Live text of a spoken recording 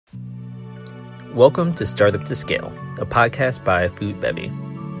Welcome to Startup to Scale, a podcast by Food Bevy.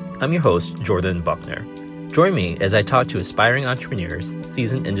 I'm your host, Jordan Buckner. Join me as I talk to aspiring entrepreneurs,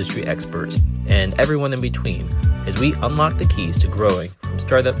 seasoned industry experts, and everyone in between as we unlock the keys to growing from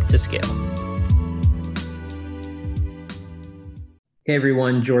startup to scale. Hey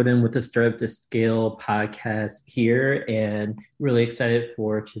everyone, Jordan with the Startup to Scale podcast here, and really excited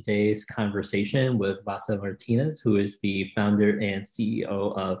for today's conversation with Vasa Martinez, who is the founder and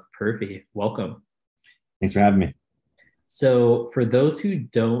CEO of Perfy. Welcome. Thanks for having me. So for those who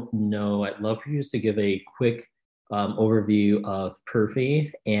don't know, I'd love for you just to give a quick overview of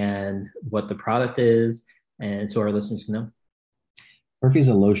Perfy and what the product is, and so our listeners can know. Perfy is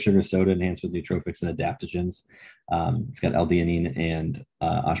a low-sugar soda enhanced with nootropics and adaptogens. It's got L-theanine and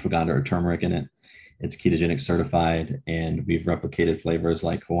ashwagandha or turmeric in it. It's ketogenic certified, and we've replicated flavors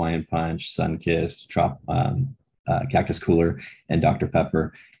like Hawaiian Punch, Sunkissed, Cactus Cooler, and Dr.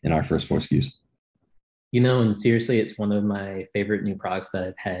 Pepper in our first 4 SKUs. You know, and seriously, it's one of my favorite new products that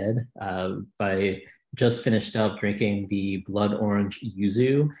I've had. I just finished up drinking the Blood Orange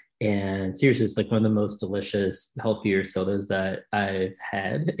Yuzu, and seriously, it's like one of the most delicious, healthier sodas that I've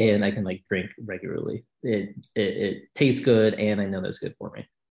had, and I can drink regularly. It tastes good, and I know that's good for me.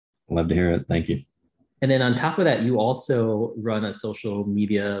 Love to hear it. Thank you. And then on top of that, you also run a social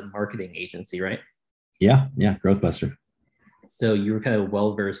media marketing agency, right? Yeah, Growthbuster. So you were kind of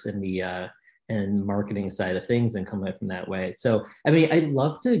well versed in the and marketing side of things and come at from that way. So, I mean, I'd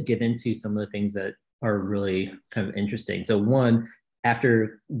love to get into some of the things that are really kind of interesting. So one,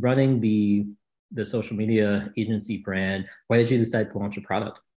 after running the social media agency brand, why did you decide to launch a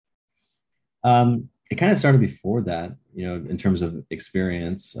product? It kind of started before that, in terms of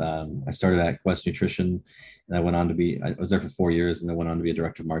experience. I started at Quest Nutrition, and I was there for 4 years, and then went on to be a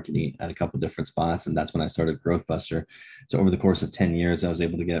director of marketing at a couple of different spots. And that's when I started Growthbuster. So over the course of 10 years, I was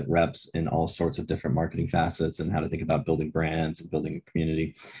able to get reps in all sorts of different marketing facets and how to think about building brands and building a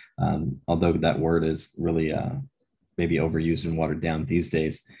community. Although that word is really maybe overused and watered down these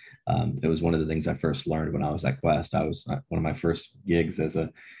days. It was one of the things I first learned when I was at Quest. I was one of my first gigs as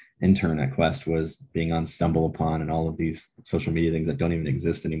a intern at Quest was being on StumbleUpon and all of these social media things that don't even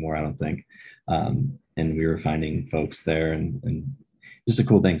exist anymore, I don't think. And we were finding folks there and just a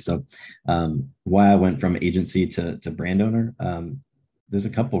cool thing. So why I went from agency to brand owner, there's a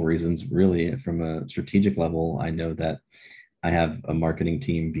couple of reasons really. From a strategic level, I know that I have a marketing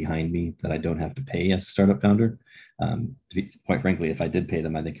team behind me that I don't have to pay as a startup founder. Quite frankly, if I did pay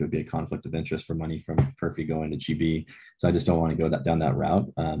them, I think it would be a conflict of interest for money from Perfy going to GB. So I just don't want to go down that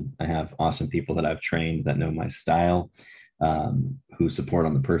route. I have awesome people that I've trained that know my style, who support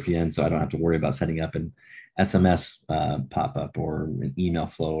on the Perfy end. So I don't have to worry about setting up an SMS pop-up or an email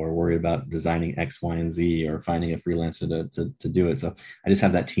flow, or worry about designing X, Y, and Z, or finding a freelancer to do it. So I just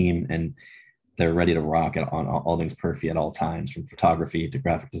have that team, and they're ready to rock it on all things Perfy at all times, from photography to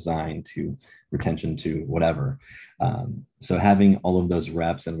graphic design to retention to whatever. So having all of those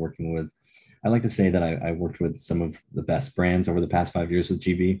reps and working with, I like to say that I worked with some of the best brands over the past 5 years with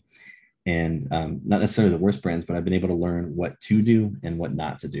GB, and not necessarily the worst brands, but I've been able to learn what to do and what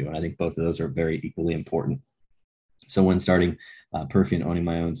not to do. And I think both of those are very equally important. So when starting Perfy and owning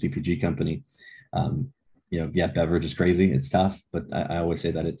my own CPG company, beverage is crazy. It's tough, but I always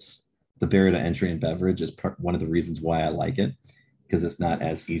say that the barrier to entry in beverage is one of the reasons why I like it, because it's not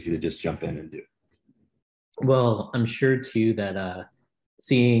as easy to just jump in and do. Well, I'm sure too that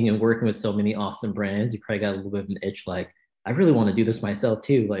seeing and working with so many awesome brands, you probably got a little bit of an itch I really want to do this myself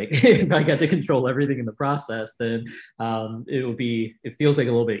too. If I got to control everything in the process, then it feels like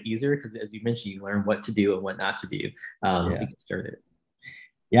a little bit easier, because as you mentioned, you learn what to do and what not to do to get started.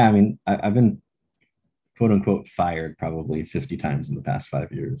 Yeah, I mean, I've been quote unquote fired probably 50 times in the past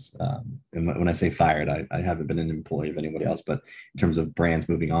 5 years. And when I say fired, I haven't been an employee of anybody else, but in terms of brands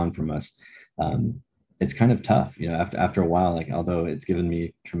moving on from us, it's kind of tough, after a while, although it's given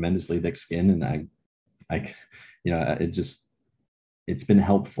me tremendously thick skin, and it's been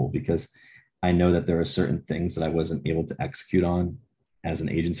helpful, because I know that there are certain things that I wasn't able to execute on as an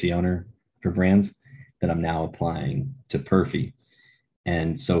agency owner for brands that I'm now applying to Perfy.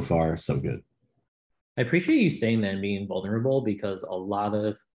 And so far, so good. I appreciate you saying that and being vulnerable, because a lot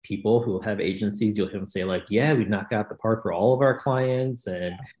of people who have agencies, you'll hear them say yeah, we knock out the park for all of our clients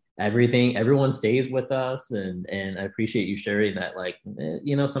and everyone stays with us. And I appreciate you sharing that,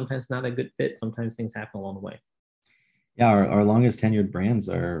 sometimes not a good fit. Sometimes things happen along the way. Yeah. Our longest tenured brands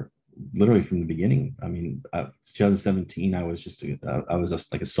are literally from the beginning. I mean, 2017, I was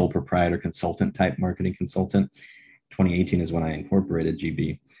like a sole proprietor consultant type marketing consultant. 2018 is when I incorporated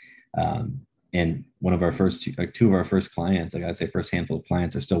GB. And one of our first two of our first clients, like I'd say first handful of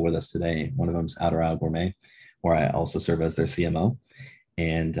clients, are still with us today. One of them's Outer Isle Gourmet, where I also serve as their CMO,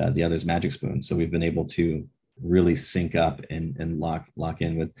 and the other's Magic Spoon. So we've been able to really sync up and lock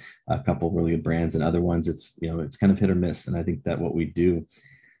in with a couple of really good brands, and other ones it's, you know, it's kind of hit or miss. And I think that what we do,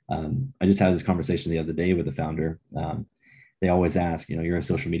 I just had this conversation the other day with the founder. They always ask, you know, you're a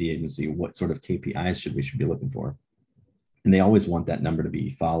social media agency, what sort of KPIs should be looking for? And they always want that number to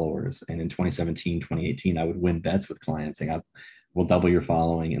be followers. And in 2017, 2018, I would win bets with clients saying, we'll double your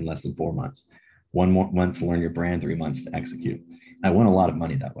following in less than 4 months. 1 month to learn your brand, 3 months to execute. And I won a lot of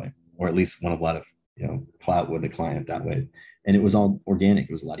money that way, or at least won a lot of, you know, clout with the client that way. And it was all organic.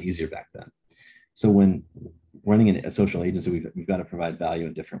 It was a lot easier back then. So when running a social agency, we've got to provide value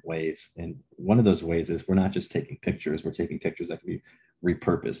in different ways. And one of those ways is we're not just taking pictures, we're taking pictures that can be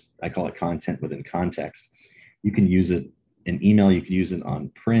repurposed. I call it content within context. You can use it in email, you could use it on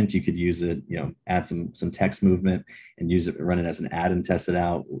print, you could use it, you know, add some text movement and use it, run it as an ad and test it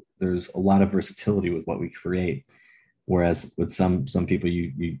out. There's a lot of versatility with what we create. Whereas with some people,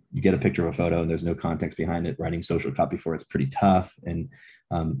 you get a picture of a photo and there's no context behind it. Writing social copy for it's pretty tough, and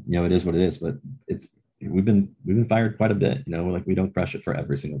you know, it is what it is. But we've been fired quite a bit. You know, like we don't crush it for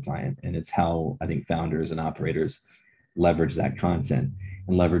every single client, and it's how I think founders and operators leverage that content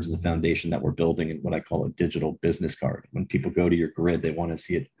and leverage the foundation that we're building in what I call a digital business card. When people go to your grid, they want to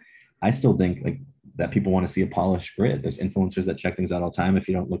see it. I still think like that people want to see a polished grid. There's influencers that check things out all the time. If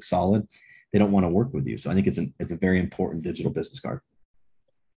you don't look solid, they don't want to work with you. So I think it's a very important digital business card.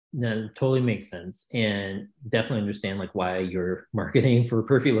 No, it totally makes sense, and definitely understand like why your marketing for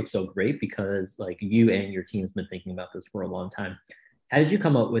Perfy looks so great, because like you and your team's been thinking about this for a long time. How did you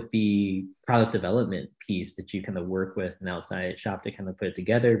come up with the product development piece that you kind of work with an outside shop to kind of put it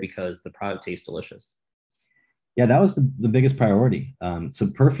together, because the product tastes delicious? Yeah, that was the biggest priority. So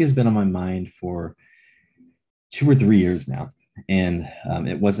Perfy has been on my mind for 2 or 3 years now. And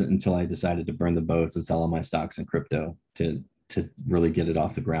it wasn't until I decided to burn the boats and sell all my stocks in crypto to really get it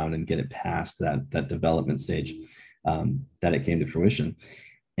off the ground and get it past that development stage, that it came to fruition.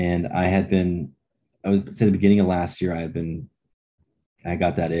 And I would say the beginning of last year, I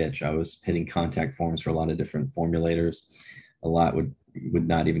got that itch. I was hitting contact forms for a lot of different formulators. A lot would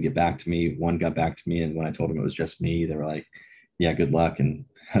not even get back to me. One got back to me, and when I told them it was just me, they were like, "Yeah, good luck," and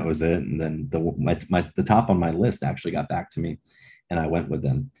that was it. And then the top on my list actually got back to me, and I went with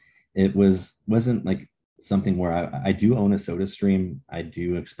them. It wasn't like something where I do own a soda stream. I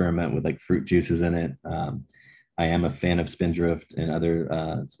do experiment with like fruit juices in it. I am a fan of Spindrift and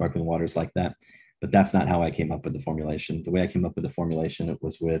other sparkling waters like that, but that's not how I came up with the formulation. The way I came up with the formulation, it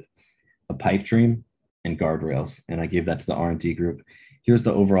was with a pipe dream and guardrails, and I gave that to the R&D group. Here's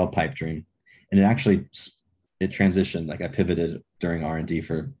the overall pipe dream, and it transitioned. Like I pivoted during R&D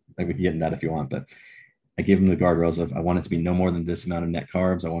for, like we can get in that if you want, but I gave them the guardrails of, I want it to be no more than this amount of net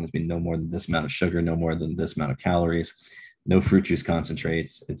carbs. I want it to be no more than this amount of sugar, no more than this amount of calories, no fruit juice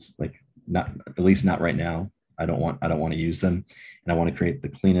concentrates. It's like not, at least not right now. I don't want to use them. And I want to create the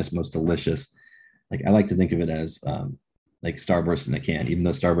cleanest, most delicious. Like I like to think of it as like Starburst in a can, even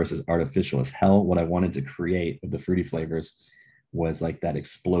though Starburst is artificial as hell. What I wanted to create with the fruity flavors was like that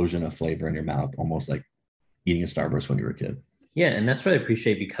explosion of flavor in your mouth, almost like eating a Starburst when you were a kid. Yeah, and that's what I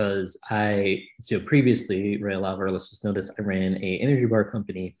appreciate, because previously, right, a lot of our listeners know this, I ran a energy bar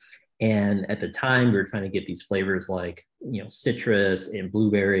company, and at the time we were trying to get these flavors like, you know, citrus and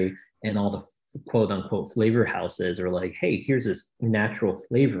blueberry, and all the quote unquote flavor houses are like, hey, here's this natural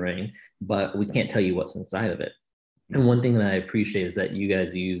flavoring, but we can't tell you what's inside of it. And one thing that I appreciate is that you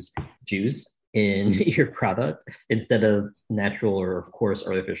guys use juice in your product instead of natural or, of course,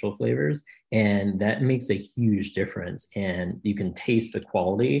 artificial flavors. And that makes a huge difference. And you can taste the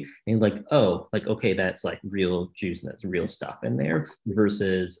quality and like, oh, like, okay, that's like real juice and that's real stuff in there,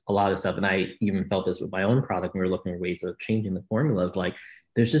 versus a lot of stuff. And I even felt this with my own product. We were looking at ways of changing the formula of like,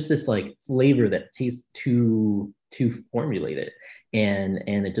 there's just this like flavor that tastes too formulated, and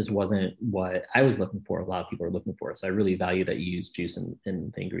it just wasn't what I was looking for. A lot of people are looking for, so I really value that you use juice in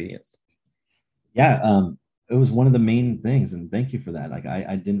the ingredients. Yeah, it was one of the main things, and thank you for that. Like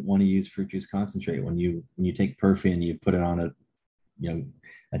I didn't want to use fruit juice concentrate. When you take Perfy and you put it on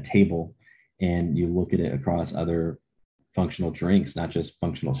a table, and you look at it across other functional drinks, not just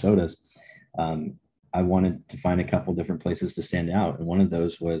functional sodas. I wanted to find a couple different places to stand out, and one of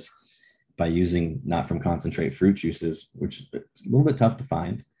those was by using not from concentrate fruit juices, which it's a little bit tough to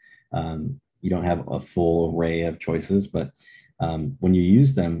find. You don't have a full array of choices, but when you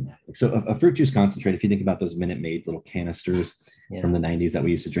use them, so a fruit juice concentrate, if you think about those Minute Maid little canisters from the 90s that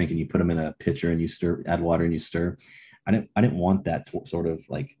we used to drink, and you put them in a pitcher and you add water and you stir. I didn't want that sort of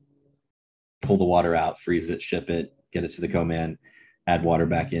like pull the water out, freeze it, ship it, get it to the co-man, add water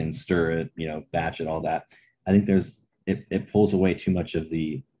back in, stir it, batch it, all that. I think it pulls away too much of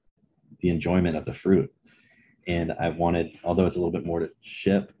the enjoyment of the fruit. And I wanted, although it's a little bit more to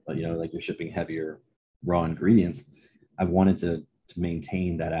ship, but like you're shipping heavier raw ingredients, I wanted to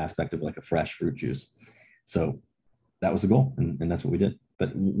maintain that aspect of like a fresh fruit juice. So that was the goal, and that's what we did.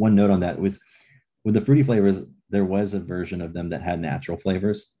 But one note on that was, with the fruity flavors, there was a version of them that had natural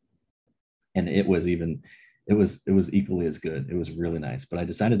flavors, and it was equally as good. It was really nice, but I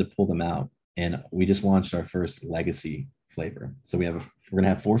decided to pull them out, and we just launched our first legacy flavor. So we're gonna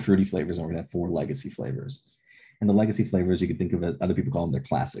have 4 fruity flavors, and we're gonna have 4 legacy flavors. And the legacy flavors, you can think of it, other people call them their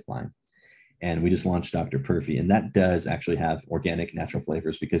classic line. And we just launched Dr. Perfy, and that does actually have organic, natural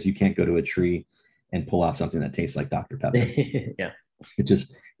flavors, because you can't go to a tree and pull off something that tastes like Dr. Pepper. Yeah.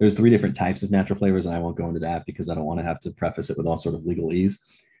 There's 3 different types of natural flavors, and I won't go into that because I don't want to have to preface it with all sort of legalese.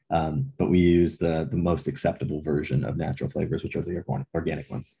 But we use the most acceptable version of natural flavors, which are the organic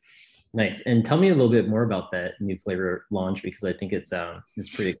ones. Nice. And tell me a little bit more about that new flavor launch, because I think it's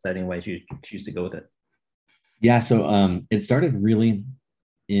pretty exciting why you choose to go with it. Yeah. So it started really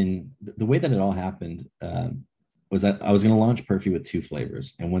in the way that it all happened. Was that I was going to launch Perfy with 2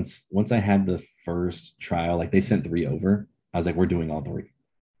 flavors. And once I had the first trial, like they sent 3 over, I was like, we're doing all 3.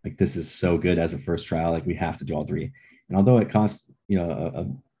 Like, this is so good as a first trial. Like, we have to do all 3. And although it cost, a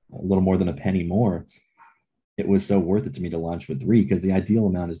little more than a penny more, it was so worth it to me to launch with 3, because the ideal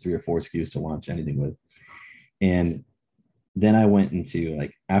amount is 3 or 4 SKUs to launch anything with. And then I went into,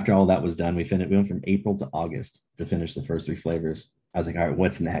 like, after all that was done, we went from April to August to finish the first 3 flavors. I was like, all right,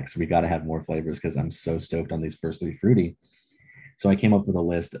 what's next? We got to have more flavors, because I'm so stoked on these first 3 fruity. So I came up with a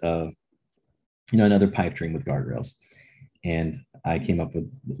list of, another pipe dream with guardrails. And I came up with,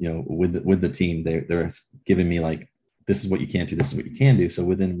 with the team, they're giving me like, this is what you can't do, this is what you can do. So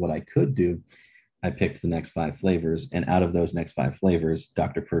within what I could do, I picked the next 5 flavors. And out of those next 5 flavors,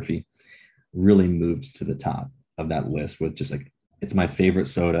 Dr. Perfy really moved to the top of that list, with just like, it's my favorite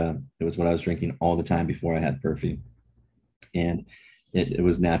soda. It was what I was drinking all the time before I had Perfy. And it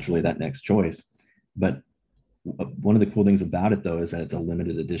was naturally that next choice. But one of the cool things about it, though, is that it's a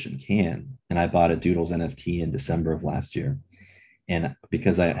limited edition can. And I bought a Doodles NFT in December of last year. And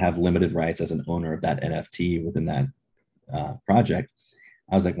because I have limited rights as an owner of that NFT within that project,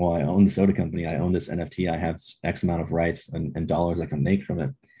 I was like, well, I own the soda company. I own this NFT. I have X amount of rights and dollars I can make from it.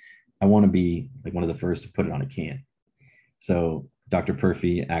 I want to be like one of the first to put it on a can. So Dr.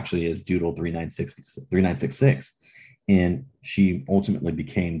 Perfy actually is Doodle 3966. And she ultimately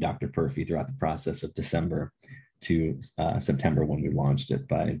became Dr. Perfy throughout the process of December to September, when we launched it,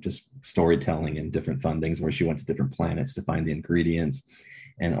 by just storytelling and different fun things, where she went to different planets to find the ingredients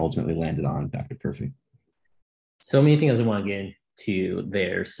and ultimately landed on Dr. Perfy. So many things I want to get into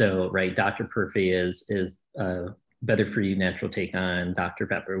there. So, right, Dr. Perfy is a better for you natural take on Dr.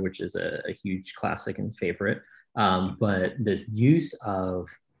 Pepper, which is a huge classic and favorite. But this use of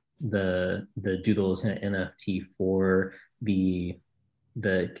the Doodles NFT for the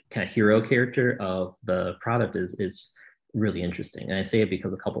kind of hero character of the product is really interesting. And I say it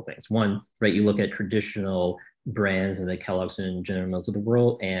because a couple things. One, right, you look at traditional brands and the Kellogg's and General Mills of the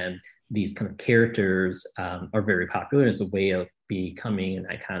world, and these kind of characters are very popular as a way of becoming an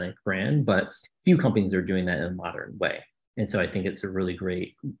iconic brand, but few companies are doing that in a modern way. And so I think it's a really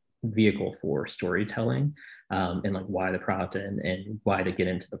great vehicle for storytelling, and like why the product and why to get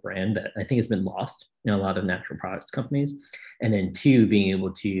into the brand, that I think has been lost in a lot of natural products companies. And then 2, being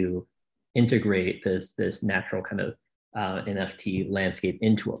able to integrate this natural kind of NFT landscape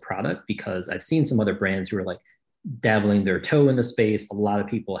into a product, because I've seen some other brands who are like dabbling their toe in the space. A lot of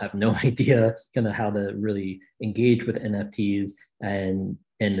people have no idea kind of how to really engage with NFTs and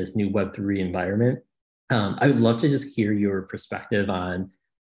in this new Web3 environment. I would love to just hear your perspective on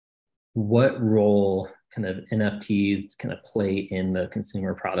what role kind of NFTs kind of play in the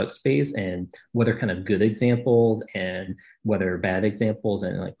consumer product space, and what are kind of good examples and what are bad examples,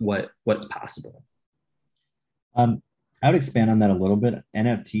 and like what's possible. I would expand on that a little bit.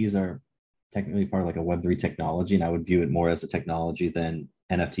 NFTs are technically part of like a Web3 technology, and I would view it more as a technology than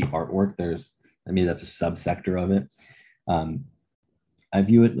NFT artwork. That's a subsector of it. I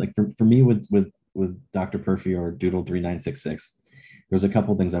view it like, for me with Dr. Perfy or Doodle 3966, there's a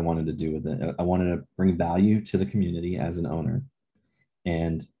couple things I wanted to do with it. I wanted to bring value to the community as an owner,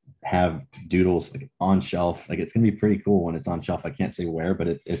 and have Doodles like on shelf. Like, it's gonna be pretty cool when it's on shelf. I can't say where, but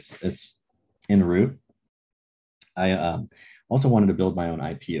it's en route. I also wanted to build my own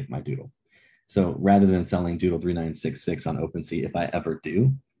IP of my Doodle. So rather than selling Doodle 3966 on OpenSea, if I ever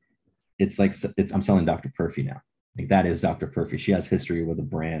do, I'm selling Dr. Perfy now. Like, that is Dr. Perfy. She has history with the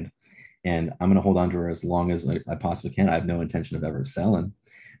brand, and I'm going to hold on to her as long as I possibly can. I have no intention of ever selling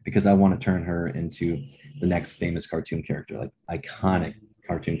because I want to turn her into the next famous cartoon character, like iconic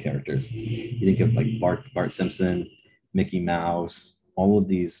cartoon characters. You think of like Bart Simpson, Mickey Mouse, all of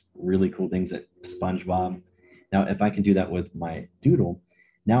these really cool things that SpongeBob. Now, if I can do that with my doodle,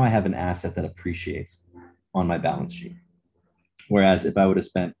 now I have an asset that appreciates on my balance sheet. Whereas if I would have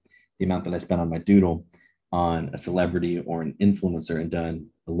spent the amount that I spent on my doodle on a celebrity or an influencer and done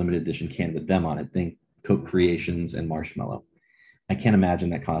a limited edition can with them on it, think Coke Creations and Marshmallow. I can't imagine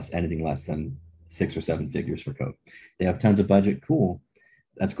that costs anything less than 6 or 7 figures for Coke. They have tons of budget, cool.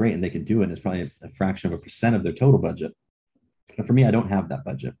 That's great, and they can do it. And it's probably a fraction of a percent of their total budget. But for me, I don't have that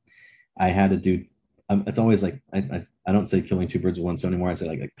budget. I had to do. It's always like I don't say killing two birds with one stone anymore. I say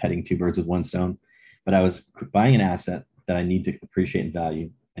like petting two birds with one stone. But I was buying an asset that I need to appreciate and value.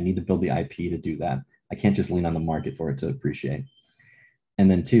 I need to build the IP to do that. I can't just lean on the market for it to appreciate. And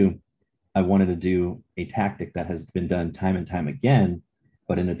then two, I wanted to do a tactic that has been done time and time again,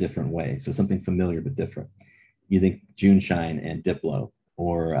 but in a different way. So something familiar but different. You think June Shine and Diplo,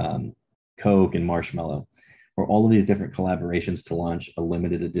 or Coke and Marshmallow, or all of these different collaborations to launch a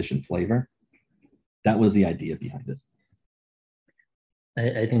limited edition flavor. That was the idea behind it.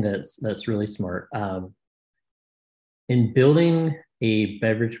 I think that's really smart. In building a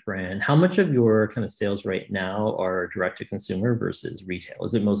beverage brand, how much of your kind of sales right now are direct to consumer versus retail?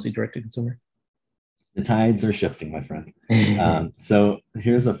 Is it mostly direct to consumer? The tides are shifting, my friend. So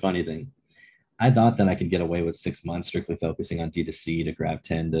here's a funny thing. I thought that I could get away with 6 months strictly focusing on D2C to grab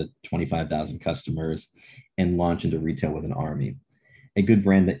 10 to 25,000 customers and launch into retail with an army. A good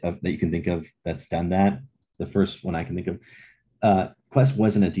brand that you can think of that's done that, the first one I can think of, Quest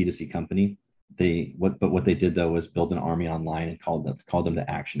wasn't a D2C company. But what they did though was build an army online and called them to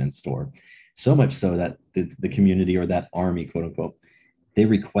action in store. So much so that the community, or that army, quote unquote, they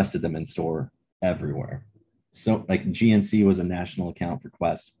requested them in store everywhere. So like GNC was a national account for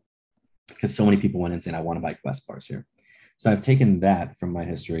Quest because so many people went in saying, I want to buy Quest bars here. So I've taken that from my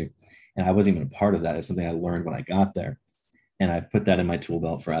history, and I wasn't even a part of that. It's something I learned when I got there. And I've put that in my tool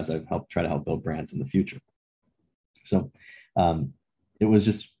belt for as I've try to help build brands in the future. So it was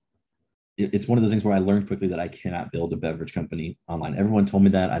just, it's one of those things where I learned quickly that I cannot build a beverage company online. Everyone told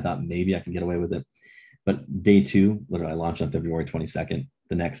me that. I thought maybe I can get away with it. But day two, literally, I launched on February 22nd.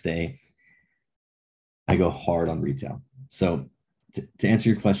 The next day, I go hard on retail. So to answer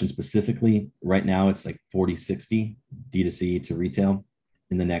your question specifically, right now it's like 40-60 D2C to retail.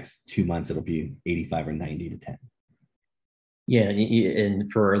 In the next 2 months, it'll be 85 or 90 to 10. Yeah, and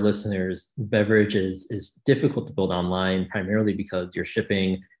for our listeners, beverage is difficult to build online primarily because you're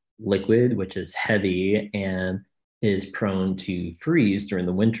shipping liquid, which is heavy and is prone to freeze during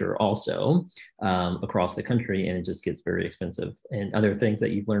the winter also across the country, and it just gets very expensive. And other things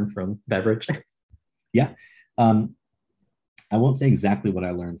that you've learned from beverage? Yeah. I won't say exactly what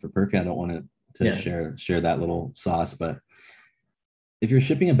I learned for Perfy. I don't want to share that little sauce, but if you're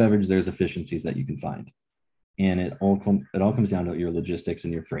shipping a beverage, there's efficiencies that you can find. And it all comes down to your logistics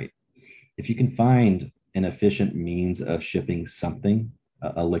and your freight. If you can find an efficient means of shipping something,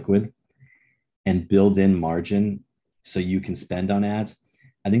 a liquid, and build in margin so you can spend on ads,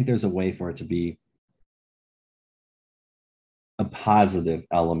 I think there's a way for it to be a positive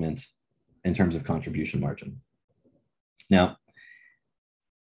element in terms of contribution margin. Now,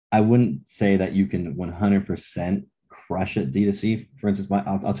 I wouldn't say that you can 100% crush it D2C. For instance,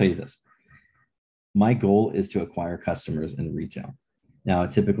 I'll tell you this. My goal is to acquire customers in retail. Now, a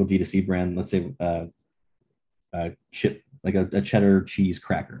typical D2C brand, let's say a chip, like a cheddar cheese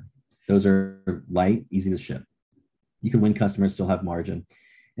cracker. Those are light, easy to ship. You can win customers, still have margin,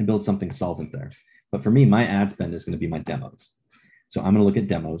 and build something solvent there. But for me, my ad spend is going to be my demos. So I'm going to look at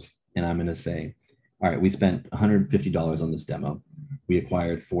demos and I'm going to say, all right, we spent $150 on this demo. We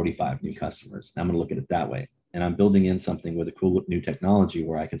acquired 45 new customers. I'm going to look at it that way. And I'm building in something with a cool new technology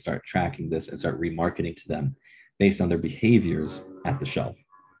where I can start tracking this and start remarketing to them based on their behaviors at the shelf.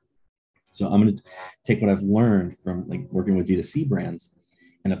 So I'm going to take what I've learned from like working with D2C brands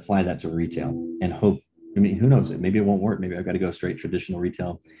and apply that to retail and hope. I mean, who knows? Maybe it won't work. Maybe I've got to go straight traditional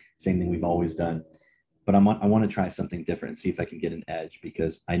retail. Same thing we've always done. But I want to try something different and see if I can get an edge,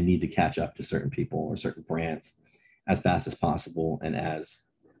 because I need to catch up to certain people or certain brands as fast as possible and as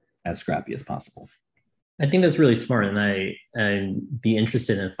scrappy as possible. I think that's really smart, and I'd be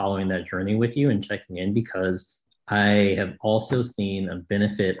interested in following that journey with you and checking in, because I have also seen a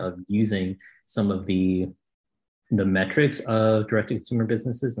benefit of using some of the metrics of direct-to-consumer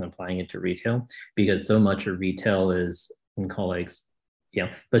businesses and applying it to retail, because so much of retail is, we can call like,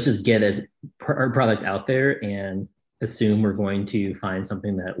 let's just get our product out there and assume we're going to find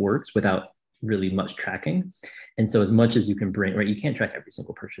something that works without really much tracking. And so as much as you can bring, right, you can't track every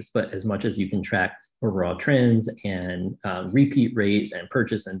single purchase, but as much as you can track overall trends and repeat rates and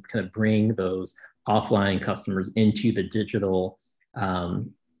purchase and kind of bring those offline customers into the digital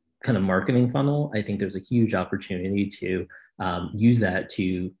kind of marketing funnel, I think there's a huge opportunity to use that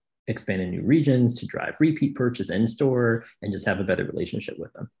to expand in new regions, to drive repeat purchase in store, and just have a better relationship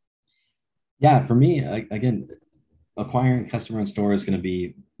with them. Yeah, for me, again, acquiring customer in store is going to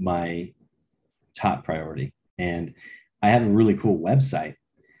be my top priority. And I have a really cool website.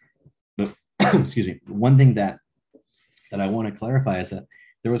 But excuse me, one thing that I want to clarify is that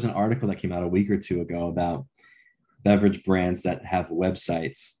there was an article that came out a week or two ago about beverage brands that have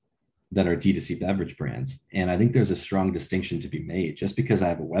websites that are D2C beverage brands. And I think there's a strong distinction to be made. Just because I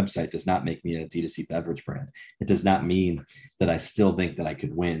have a website does not make me a D2C beverage brand. It does not mean that I still think that I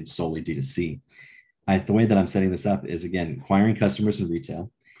could win solely D2C. The way that I'm setting this up is, again, acquiring customers in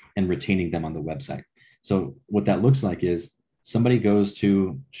retail and retaining them on the website. So what that looks like is somebody goes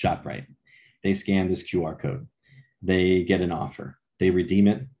to ShopRite, they scan this QR code, they get an offer, they redeem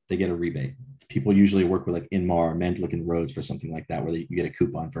it, they get a rebate. People usually work with like Inmar or Mandlik and Rhodes for something like that, where you get a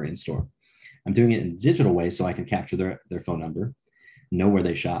coupon for in-store. I'm doing it in a digital way so I can capture their phone number, know where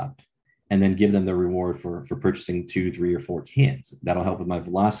they shopped, and then give them the reward for purchasing 2, 3, or 4 cans. That'll help with my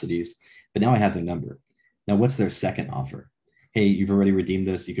velocities. But now I have their number. Now, what's their second offer? Hey, you've already redeemed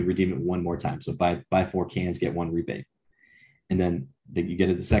this. You could redeem it one more time. So buy 4 cans, get 1 rebate. And then you get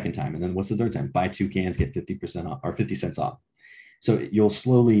it the second time. And then what's the third time? Buy 2 cans, get 50% off or 50 cents off. So you'll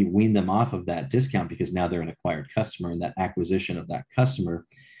slowly wean them off of that discount because now they're an acquired customer, and that acquisition of that customer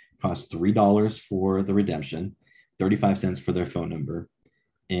costs $3 for the redemption, 35 cents for their phone number.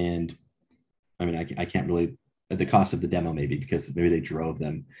 And I mean, I can't really, the cost of the demo maybe, because maybe they drove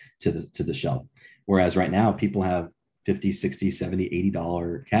them to the shelf. Whereas right now people have 50, 60, 70,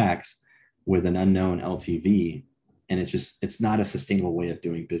 $80 CACs with an unknown LTV. And it's not a sustainable way of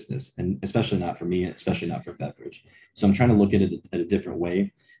doing business. And especially not for me, especially not for beverage. So I'm trying to look at it at a different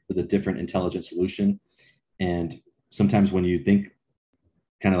way with a different intelligent solution. And sometimes when you think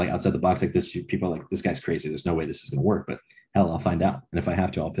kind of like outside the box like this, people are like, this guy's crazy. There's no way this is going to work, but hell, I'll find out. And if I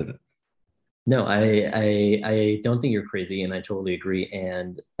have to, I'll pivot. No, I don't think you're crazy, and I totally agree.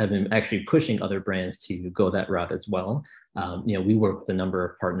 And I've been actually pushing other brands to go that route as well. We work with a number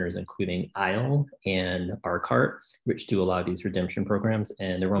of partners, including Aisle and Arcart, which do a lot of these redemption programs.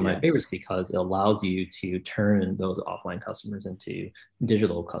 And they're one of my favorites because it allows you to turn those offline customers into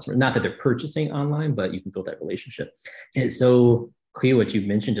digital customers. Not that they're purchasing online, but you can build that relationship. And it's so clear what you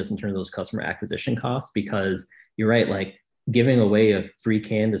mentioned just in terms of those customer acquisition costs, because you're right, like giving away a free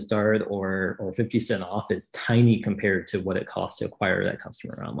can to start or 50 cent off is tiny compared to what it costs to acquire that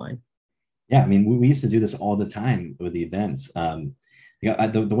customer online. Yeah, I mean, we used to do this all the time with the events. The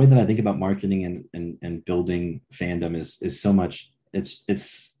way that I think about marketing and building fandom is so much.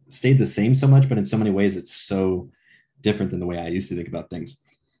 It's stayed the same so much, but in so many ways, it's so different than the way I used to think about things.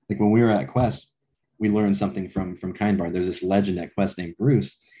 Like when we were at Quest, we learned something from Kind Bar. There's this legend at Quest named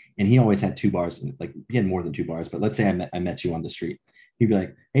Bruce, and he always had 2 bars. Like he had more than 2 bars, but let's say I met you on the street. He'd be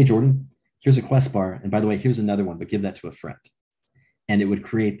like, "Hey, Jordan, here's a Quest bar, and by the way, here's another one, but give that to a friend." And it would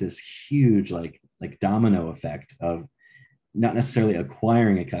create this huge like domino effect of not necessarily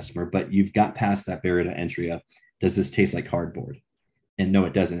acquiring a customer, but you've got past that barrier to entry of, does this taste like cardboard? And no,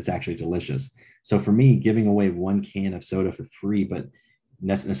 it doesn't. It's actually delicious. So for me, giving away 1 can of soda for free, but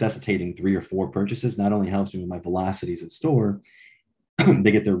necessitating 3 or 4 purchases not only helps me with my velocities at store,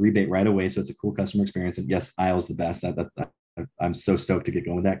 they get their rebate right away. So it's a cool customer experience. And yes, Aisle's the best. I'm so stoked to get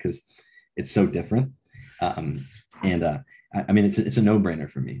going with that because it's so different. I mean, it's a no-brainer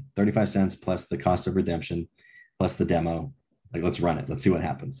for me. 35 cents plus the cost of redemption, plus the demo. Like, let's run it. Let's see what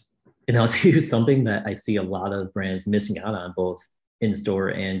happens. And I'll tell you something that I see a lot of brands missing out on, both in store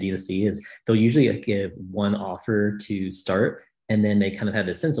and D2C, is they'll usually give one offer to start. And then they kind of have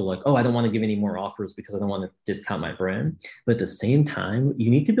this sense of like, oh, I don't want to give any more offers because I don't want to discount my brand. But at the same time, you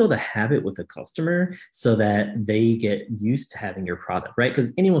need to build a habit with the customer so that they get used to having your product, right?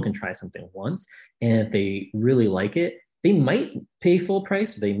 Because anyone can try something once. And if they really like it, they might pay full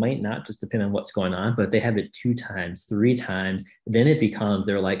price. They might not, just depend on what's going on. But if they have it 2 times, 3 times, then it becomes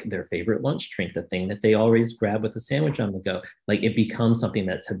their favorite lunch drink, the thing that they always grab with a sandwich on the go. Like it becomes something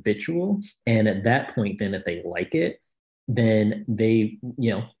that's habitual. And at that point, then if they like it, then they,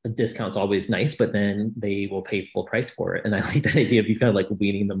 a discount's always nice, but then they will pay full price for it. And I like that idea of you kind of like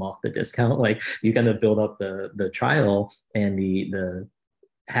weaning them off the discount. Like you kind of build up the trial and the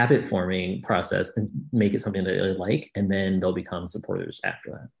habit forming process and make it something that they like, and then they'll become supporters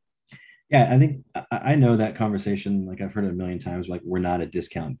after that. Yeah, I think I know that conversation. Like I've heard it a million times. Like we're not a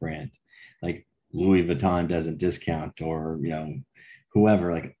discount brand. Like Louis Vuitton doesn't discount, or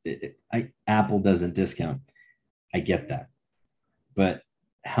whoever. Like Apple doesn't discount. I get that, but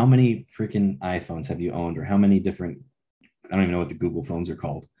how many freaking iPhones have you owned, or how many different? I don't even know what the Google phones are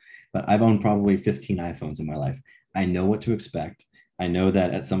called, but I've owned probably 15 iPhones in my life. I know what to expect. I know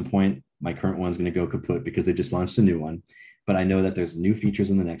that at some point my current one's going to go kaput because they just launched a new one, but I know that there's new features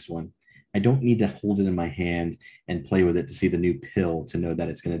in the next one. I don't need to hold it in my hand and play with it to see the new pill to know that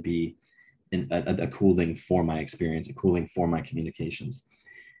it's going to be a cooling for my experience, a cooling for my communications.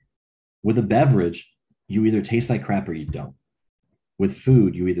 With a beverage, you either taste like crap or you don't. With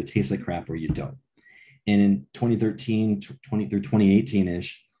food, you either taste like crap or you don't. And in 2013, 20 through 2018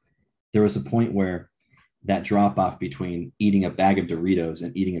 ish, there was a point where that drop off between eating a bag of Doritos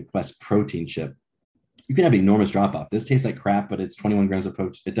and eating a Quest protein chip, you can have an enormous drop off. This tastes like crap, but it's 21 grams of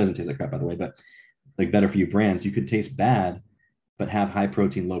protein. It doesn't taste like crap, by the way, but like better for you brands, you could taste bad, but have high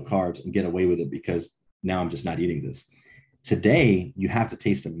protein, low carbs and get away with it because now I'm just not eating this. Today, you have to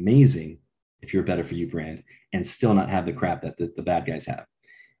taste amazing if you're a better for you brand and still not have the crap that the bad guys have.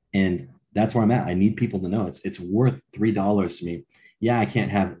 And that's where I'm at. I need people to know it's worth $3 to me. Yeah, I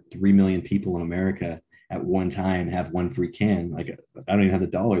can't have 3 million people in America at one time have one free can. Like I don't even have the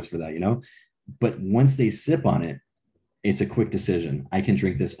dollars for that. But once they sip on it, it's a quick decision. I can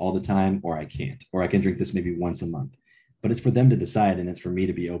drink this all the time, or I can't, or I can drink this maybe once a month. But it's for them to decide, and it's for me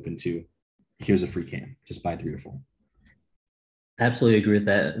to be open to. Here's a free can. Just buy 3 or 4. Absolutely agree with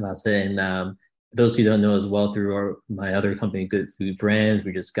that, Masa. And for those who don't know as well, through my other company, Good Food Brands,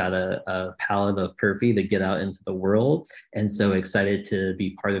 we just got a pallet of Perfy to get out into the world. And so excited to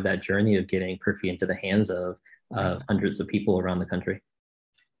be part of that journey of getting Perfy into the hands of hundreds of people around the country.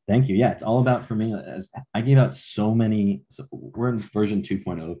 Thank you. Yeah, it's all about for me. As I gave out so many. So we're in version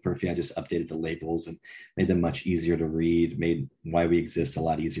 2.0 of Perfy. I just updated the labels and made them much easier to read, made why we exist a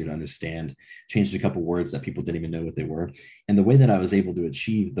lot easier to understand, changed a couple words that people didn't even know what they were. And the way that I was able to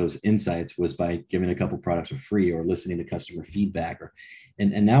achieve those insights was by giving a couple products for free or listening to customer feedback.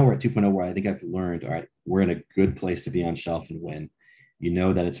 And now we're at 2.0 where I think I've learned, all right, we're in a good place to be on shelf and win. You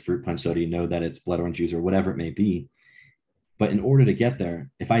know that it's fruit punch soda, you know that it's blood orange juice or whatever it may be. But in order to get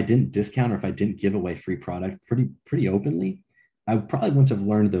there, if I didn't discount or if I didn't give away free product pretty openly, I probably wouldn't have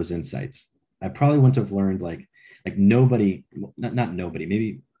learned those insights. I probably wouldn't have learned like nobody, not nobody,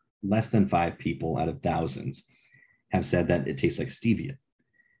 maybe less than 5 people out of thousands have said that it tastes like stevia.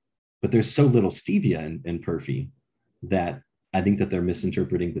 But there's so little stevia in Perfy that I think that they're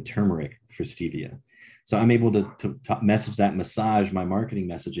misinterpreting the turmeric for stevia. So I'm able to message that, massage my marketing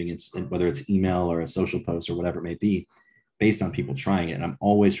messaging, whether it's email or a social post or whatever it may be, based on people trying it. And I'm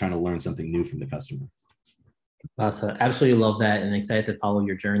always trying to learn something new from the customer. Awesome. Absolutely love that and excited to follow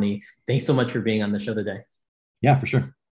your journey. Thanks so much for being on the show today. Yeah, for sure.